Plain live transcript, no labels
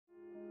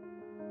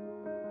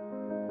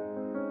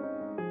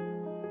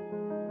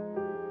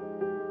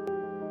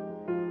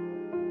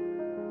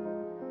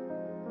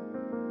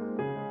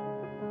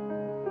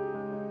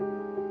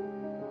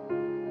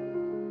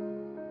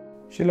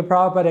Srila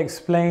Prabhupada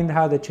explained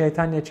how the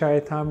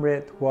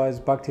Chaitanya-caritāmṛta was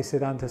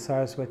Bhaktisiddhanta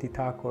Saraswati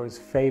Thakur's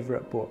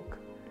favorite book.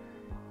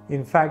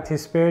 In fact,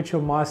 his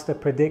spiritual master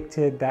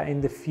predicted that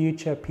in the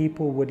future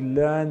people would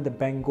learn the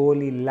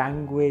Bengali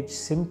language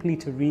simply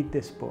to read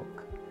this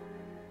book.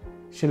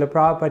 Srila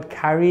Prabhupada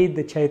carried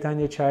the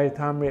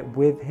Chaitanya-caritāmṛta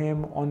with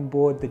him on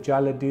board the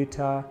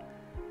Jaladuta,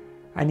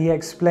 and he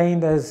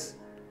explained as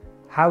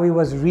how he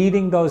was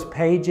reading those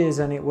pages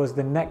and it was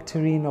the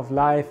nectarine of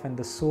life and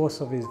the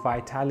source of his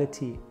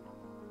vitality.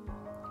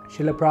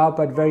 Srila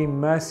Prabhupada very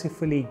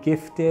mercifully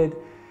gifted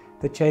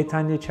the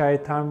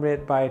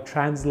Chaitanya-caritāmṛta by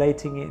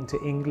translating it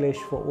into English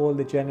for all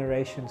the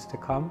generations to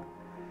come.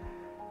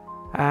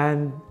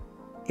 And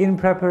in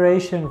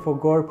preparation for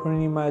Gaur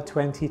Purnima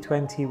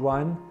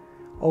 2021,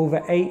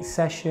 over 8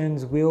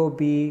 sessions we'll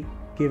be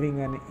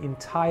giving an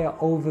entire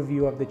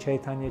overview of the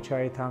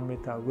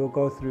Chaitanya-caritāmṛta. We'll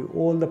go through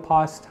all the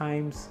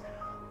pastimes,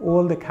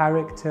 all the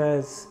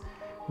characters.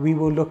 We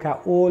will look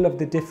at all of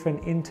the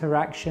different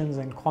interactions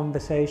and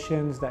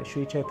conversations that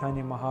Sri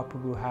Chaitanya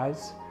Mahaprabhu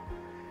has.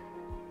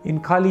 In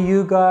Kali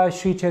Yuga,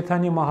 Sri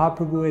Chaitanya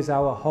Mahaprabhu is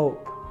our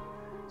hope.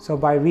 So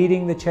by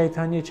reading the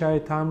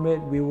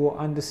Chaitanya-caritāmṛta, we will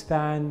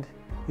understand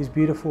his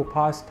beautiful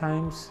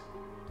pastimes,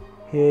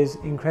 his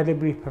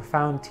incredibly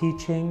profound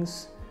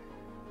teachings,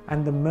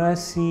 and the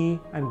mercy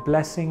and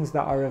blessings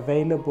that are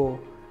available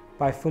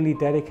by fully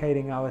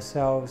dedicating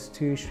ourselves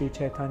to Sri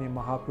Chaitanya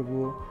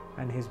Mahaprabhu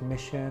and his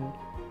mission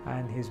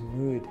and his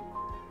mood.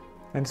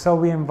 And so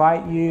we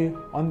invite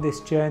you on this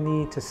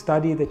journey to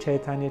study the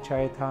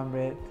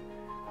Chaitanya-caritāmṛta.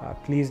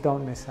 Please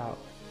don't miss out.